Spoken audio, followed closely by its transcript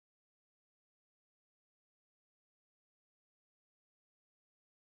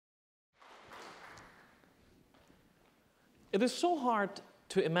It is so hard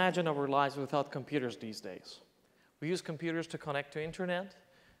to imagine our lives without computers these days. We use computers to connect to internet,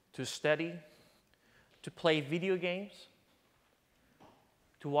 to study, to play video games,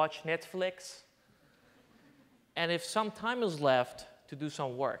 to watch Netflix, and if some time is left, to do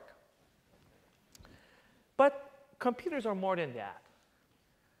some work. But computers are more than that.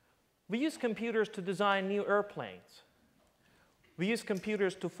 We use computers to design new airplanes. We use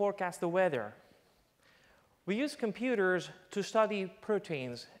computers to forecast the weather. We use computers to study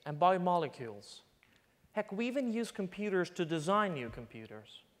proteins and biomolecules. Heck, we even use computers to design new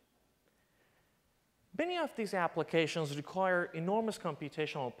computers. Many of these applications require enormous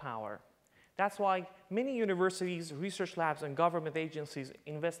computational power. That's why many universities, research labs, and government agencies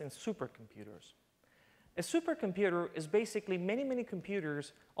invest in supercomputers. A supercomputer is basically many, many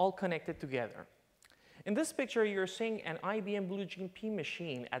computers all connected together. In this picture, you're seeing an IBM Blue Gene P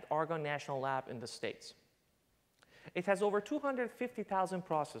machine at Argonne National Lab in the States. It has over 250,000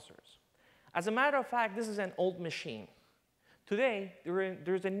 processors. As a matter of fact, this is an old machine. Today,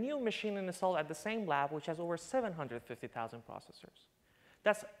 there's a new machine installed at the same lab which has over 750,000 processors.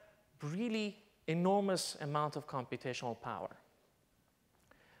 That's really enormous amount of computational power.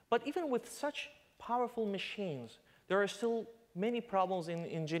 But even with such powerful machines, there are still many problems in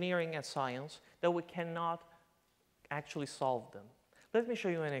engineering and science that we cannot actually solve them. Let me show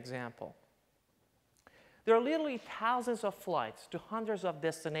you an example. There are literally thousands of flights to hundreds of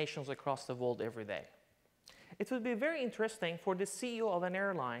destinations across the world every day. It would be very interesting for the CEO of an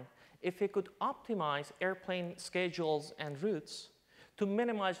airline if he could optimize airplane schedules and routes to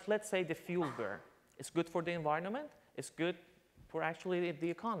minimize, let's say, the fuel burn. It's good for the environment. It's good for actually the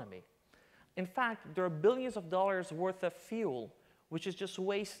economy. In fact, there are billions of dollars worth of fuel which is just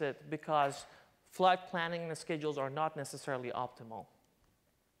wasted because flight planning and schedules are not necessarily optimal.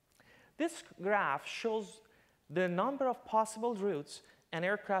 This graph shows the number of possible routes an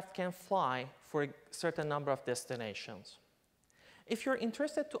aircraft can fly for a certain number of destinations. If you're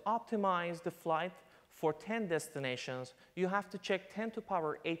interested to optimize the flight for 10 destinations, you have to check 10 to the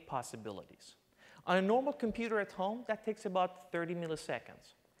power 8 possibilities. On a normal computer at home, that takes about 30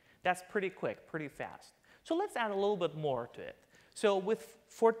 milliseconds. That's pretty quick, pretty fast. So let's add a little bit more to it. So with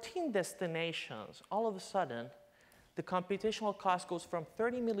 14 destinations, all of a sudden, the computational cost goes from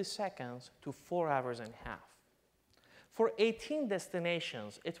 30 milliseconds to 4 hours and a half. For 18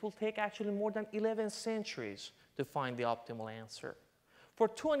 destinations, it will take actually more than 11 centuries to find the optimal answer. For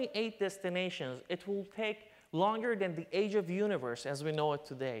 28 destinations, it will take longer than the age of the universe as we know it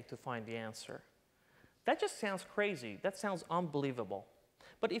today to find the answer. That just sounds crazy. That sounds unbelievable.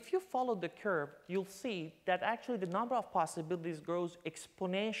 But if you follow the curve, you'll see that actually the number of possibilities grows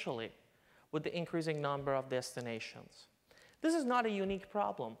exponentially with the increasing number of destinations. This is not a unique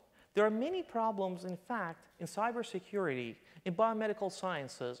problem. There are many problems, in fact, in cybersecurity, in biomedical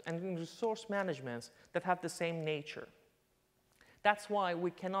sciences, and in resource management that have the same nature. That's why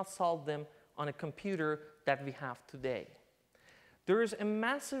we cannot solve them on a computer that we have today. There is a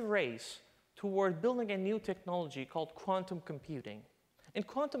massive race toward building a new technology called quantum computing. In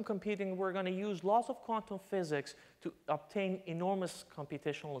quantum computing, we're going to use laws of quantum physics to obtain enormous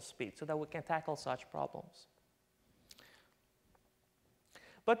computational speed so that we can tackle such problems.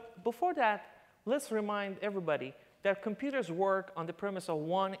 But before that, let's remind everybody that computers work on the premise of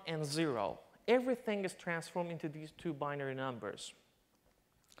 1 and 0. Everything is transformed into these two binary numbers.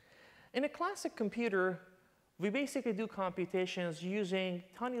 In a classic computer, we basically do computations using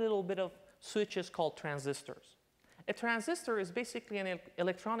a tiny little bit of switches called transistors. A transistor is basically an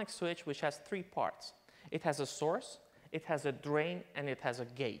electronic switch which has 3 parts. It has a source, it has a drain, and it has a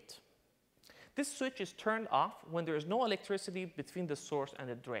gate. This switch is turned off when there is no electricity between the source and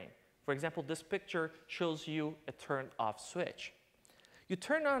the drain. For example, this picture shows you a turned off switch. You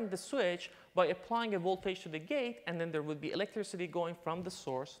turn on the switch by applying a voltage to the gate, and then there would be electricity going from the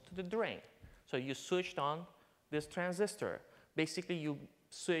source to the drain. So you switched on this transistor. Basically, you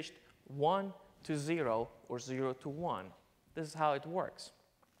switched 1 to 0 or 0 to 1. This is how it works.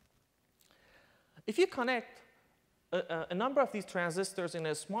 If you connect a number of these transistors in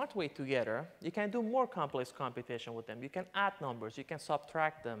a smart way together, you can do more complex computation with them. You can add numbers, you can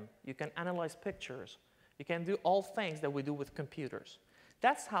subtract them, you can analyze pictures, you can do all things that we do with computers.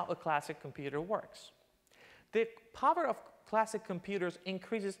 That's how a classic computer works. The power of classic computers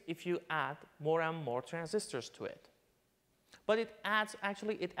increases if you add more and more transistors to it. But it adds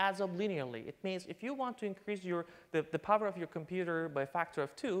up linearly. It means if you want to increase the power of your computer by a factor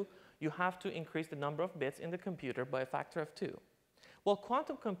of 2, you have to increase the number of bits in the computer by a factor of 2. Well,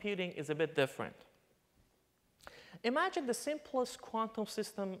 quantum computing is a bit different. Imagine the simplest quantum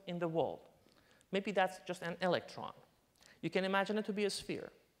system in the world. Maybe that's just an electron. You can imagine it to be a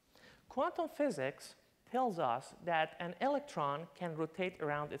sphere. Quantum physics tells us that an electron can rotate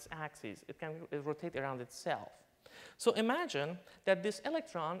around its axis. It can rotate around itself. So imagine that this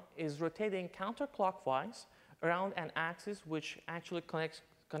electron is rotating counterclockwise around an axis which actually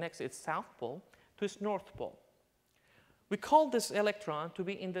connects its south pole to its north pole. We call this electron to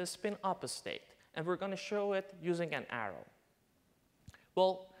be in the spin-up state, and we're going to show it using an arrow.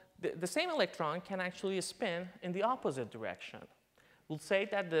 Well, the same electron can actually spin in the opposite direction. We'll say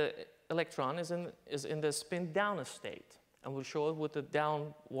that the electron is in the spin-down state, and we'll show it with the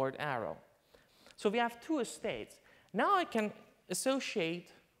downward arrow. So we have two states. Now I can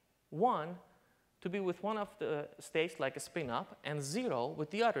associate 1 to be with one of the states, like a spin-up, and 0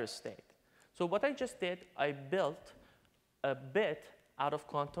 with the other state. So what I just did, I built a bit out of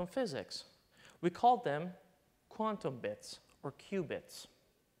quantum physics. We call them quantum bits, or qubits.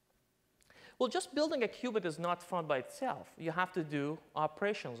 Well, just building a qubit is not fun by itself. You have to do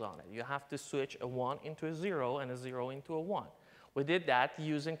operations on it. You have to switch a 1 into a 0 and a 0 into a 1. We did that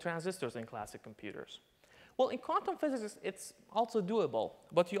using transistors in classic computers. Well, in quantum physics, it's also doable.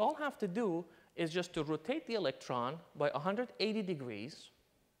 What you all have to do is just to rotate the electron by 180 degrees,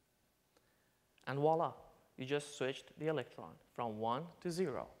 and voila, you just switched the electron from 1 to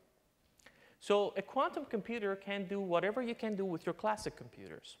 0. So a quantum computer can do whatever you can do with your classic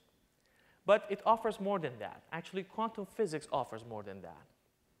computers. But it offers more than that. Actually, quantum physics offers more than that.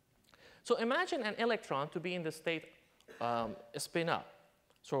 So imagine an electron to be in the state spin up,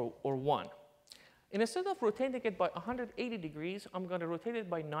 or 1. And instead of rotating it by 180 degrees, I'm going to rotate it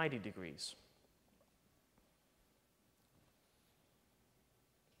by 90 degrees.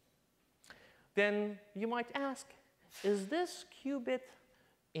 Then you might ask, is this qubit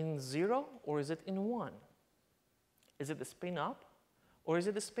in 0 or is it in 1? Is it a spin up or is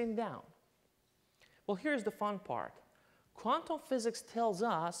it a spin down? Well, here's the fun part. Quantum physics tells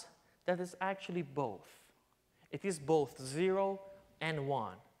us that it's actually both. It is both 0 and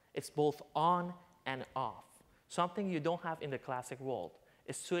 1. It's both on and off, something you don't have in the classic world.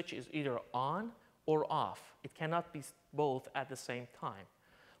 A switch is either on or off. It cannot be both at the same time.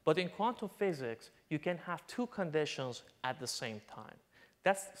 But in quantum physics, you can have two conditions at the same time.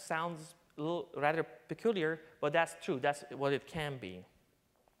 That sounds a little rather peculiar, but that's true. That's what it can be.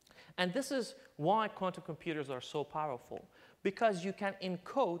 And this is why quantum computers are so powerful, because you can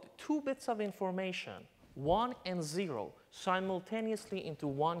encode 2 bits of information, 1 and 0, simultaneously into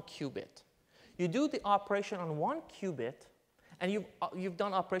 1 qubit. You do the operation on 1 qubit, and you've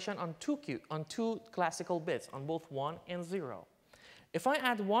done operation on two classical bits, on both 1 and 0. If I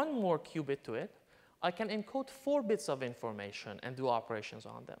add 1 more qubit to it, I can encode 4 bits of information and do operations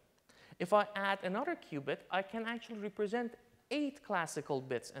on them. If I add another qubit, I can actually represent 8 classical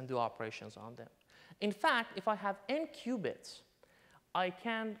bits and do operations on them. In fact, if I have n qubits, I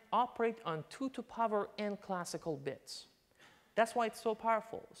can operate on 2 to the power n classical bits. That's why it's so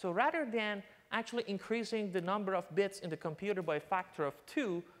powerful. So rather than actually increasing the number of bits in the computer by a factor of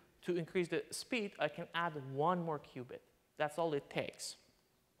 2 to increase the speed, I can add 1 more qubit. That's all it takes.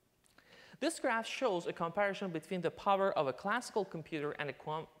 This graph shows a comparison between the power of a classical computer and a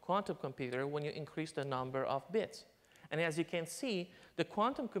quantum computer when you increase the number of bits. And as you can see, the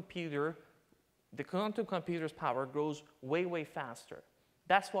quantum computer's power grows way, way faster.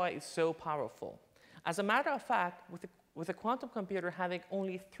 That's why it's so powerful. As a matter of fact, with a quantum computer having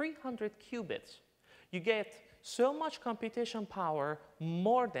only 300 qubits, you get so much computation power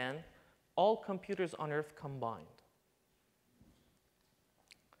more than all computers on Earth combined.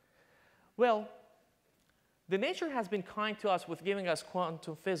 Well, the nature has been kind to us with giving us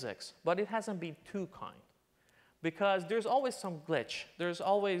quantum physics, but it hasn't been too kind. Because there's always some glitch, there's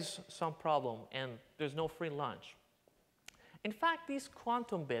always some problem, and there's no free lunch. In fact, these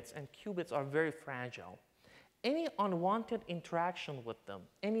quantum bits and qubits are very fragile. Any unwanted interaction with them,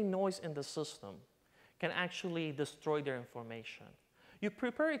 any noise in the system, can actually destroy their information. You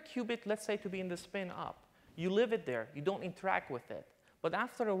prepare a qubit, let's say, to be in the spin up. You leave it there, you don't interact with it. But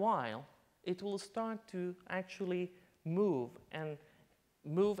after a while, it will start to actually move and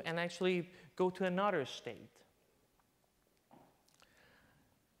actually go to another state.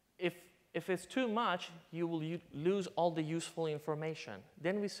 If it's too much, you will lose all the useful information.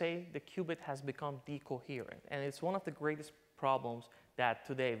 Then we say the qubit has become decoherent, and it's one of the greatest problems that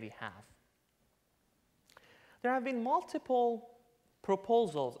today we have. There have been multiple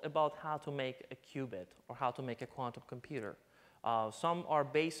proposals about how to make a qubit or how to make a quantum computer. Some are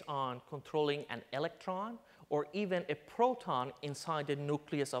based on controlling an electron or even a proton inside the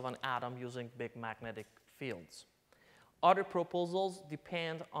nucleus of an atom using big magnetic fields. Other proposals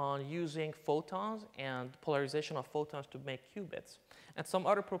depend on using photons and polarization of photons to make qubits. And some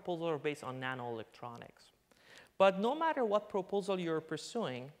other proposals are based on nanoelectronics. But no matter what proposal you're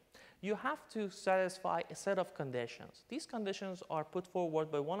pursuing, you have to satisfy a set of conditions. These conditions are put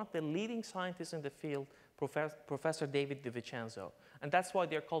forward by one of the leading scientists in the field, Professor David DiVincenzo. And that's why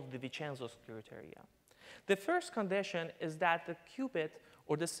they're called DiVincenzo's criteria. The first condition is that the qubit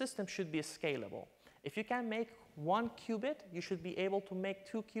or the system should be scalable. If you can make 1 qubit, you should be able to make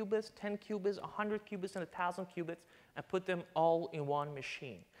 2 qubits, 10 qubits, 100 qubits, and 1,000 qubits, and put them all in one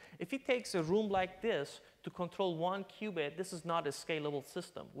machine. If it takes a room like this to control 1 qubit, this is not a scalable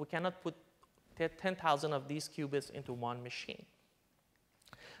system. We cannot put 10,000 of these qubits into one machine.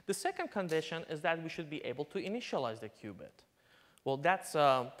 The second condition is that we should be able to initialize the qubit. Well, that's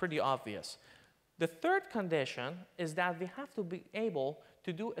pretty obvious. The third condition is that we have to be able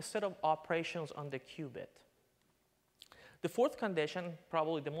to do a set of operations on the qubit. The fourth condition,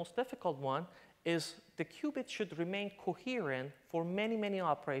 probably the most difficult one, is the qubit should remain coherent for many, many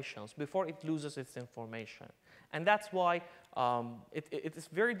operations before it loses its information. And that's why it is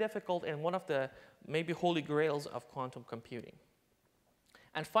very difficult and one of the maybe holy grails of quantum computing.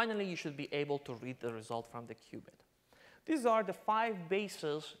 And finally, you should be able to read the result from the qubit. These are the 5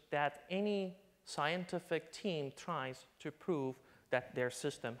 bases that any scientific team tries to prove that their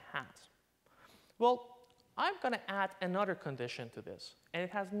system has. Well, I'm going to add another condition to this, and it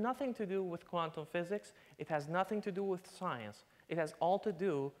has nothing to do with quantum physics. It has nothing to do with science. It has all to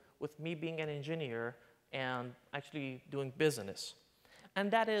do with me being an engineer and actually doing business. And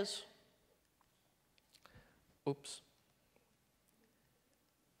that is, oops.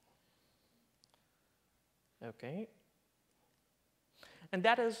 Okay. And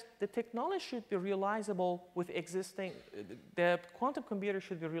that is, the technology should be realizable with existing, the quantum computer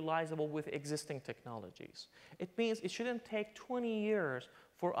should be realizable with existing technologies. It means it shouldn't take 20 years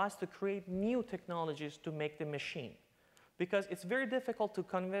for us to create new technologies to make the machine. Because it's very difficult to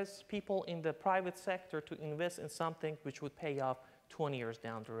convince people in the private sector to invest in something which would pay off 20 years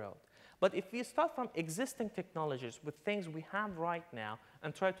down the road. But if we start from existing technologies with things we have right now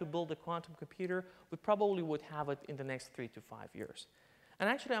and try to build a quantum computer, we probably would have it in the next 3 to 5 years. And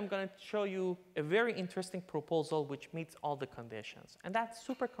actually, I'm going to show you a very interesting proposal which meets all the conditions, and that's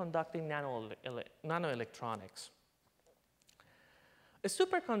superconducting nanoelectronics. A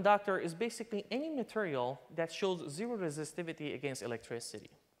superconductor is basically any material that shows zero resistivity against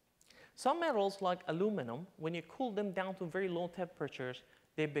electricity. Some metals, like aluminum, when you cool them down to very low temperatures,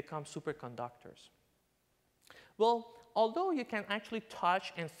 they become superconductors. Well, although you can actually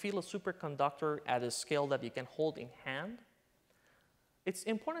touch and feel a superconductor at a scale that you can hold in hand, it's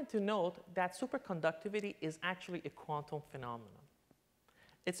important to note that superconductivity is actually a quantum phenomenon.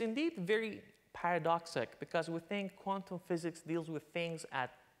 It's indeed very paradoxical because we think quantum physics deals with things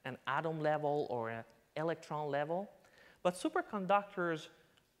at an atom level or an electron level, but superconductors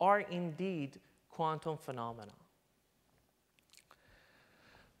are indeed quantum phenomena.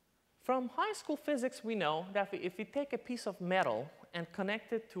 From high school physics, we know that if we take a piece of metal and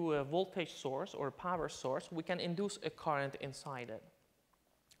connect it to a voltage source or a power source, we can induce a current inside it.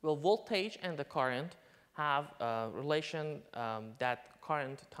 Well, voltage and the current have a relation that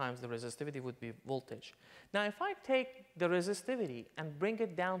current times the resistivity would be voltage. Now, if I take the resistivity and bring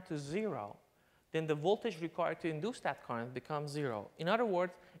it down to 0, then the voltage required to induce that current becomes 0. In other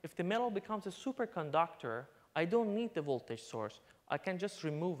words, if the metal becomes a superconductor, I don't need the voltage source. I can just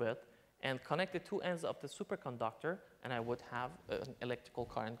remove it and connect the 2 ends of the superconductor, and I would have an electrical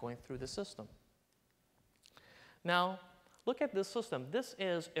current going through the system. Now, look at this system. This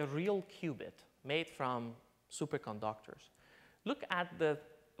is a real qubit made from superconductors. Look at the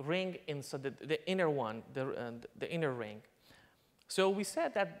ring inside the inner one, the inner ring. So we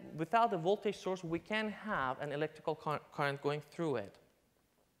said that without a voltage source, we can have an electrical current going through it.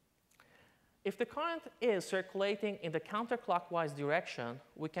 If the current is circulating in the counterclockwise direction,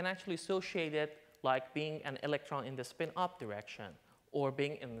 we can actually associate it like being an electron in the spin-up direction or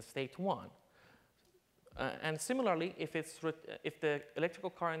being in the state 1. And similarly, if the electrical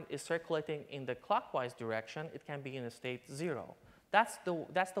current is circulating in the clockwise direction, it can be in a state 0. That's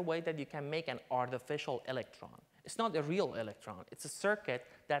the way that you can make an artificial electron. It's not a real electron. It's a circuit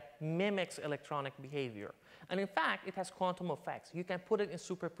that mimics electronic behavior. And in fact, it has quantum effects. You can put it in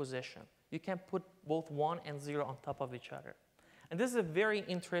superposition. You can put both 1 and 0 on top of each other. And this is a very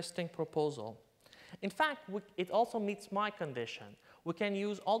interesting proposal. In fact, it also meets my condition. We can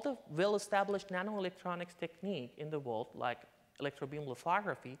use all the well-established nanoelectronics technique in the world, like electrobeam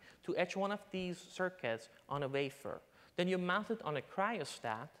lithography, to etch one of these circuits on a wafer. Then you mount it on a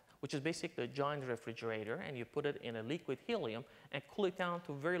cryostat which is basically a giant refrigerator, and you put it in a liquid helium and cool it down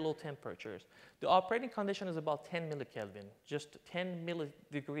to very low temperatures. The operating condition is about 10 millikelvin, just 10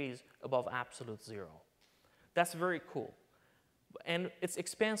 milledegrees above absolute zero. That's very cool. And it's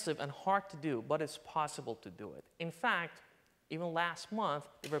expensive and hard to do, but it's possible to do it. In fact, even last month,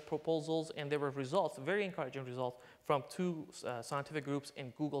 there were proposals and there were results, very encouraging results, from two scientific groups in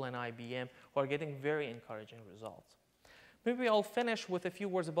Google and IBM who are getting very encouraging results. Maybe I'll finish with a few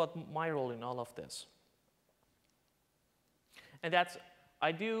words about my role in all of this. And that's,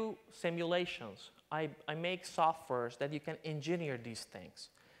 I do simulations. I make softwares that you can engineer these things.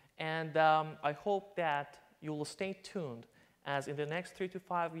 And I hope that you will stay tuned, as in the next 3 to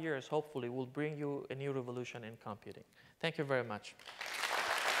 5 years, hopefully, we'll bring you a new revolution in computing. Thank you very much.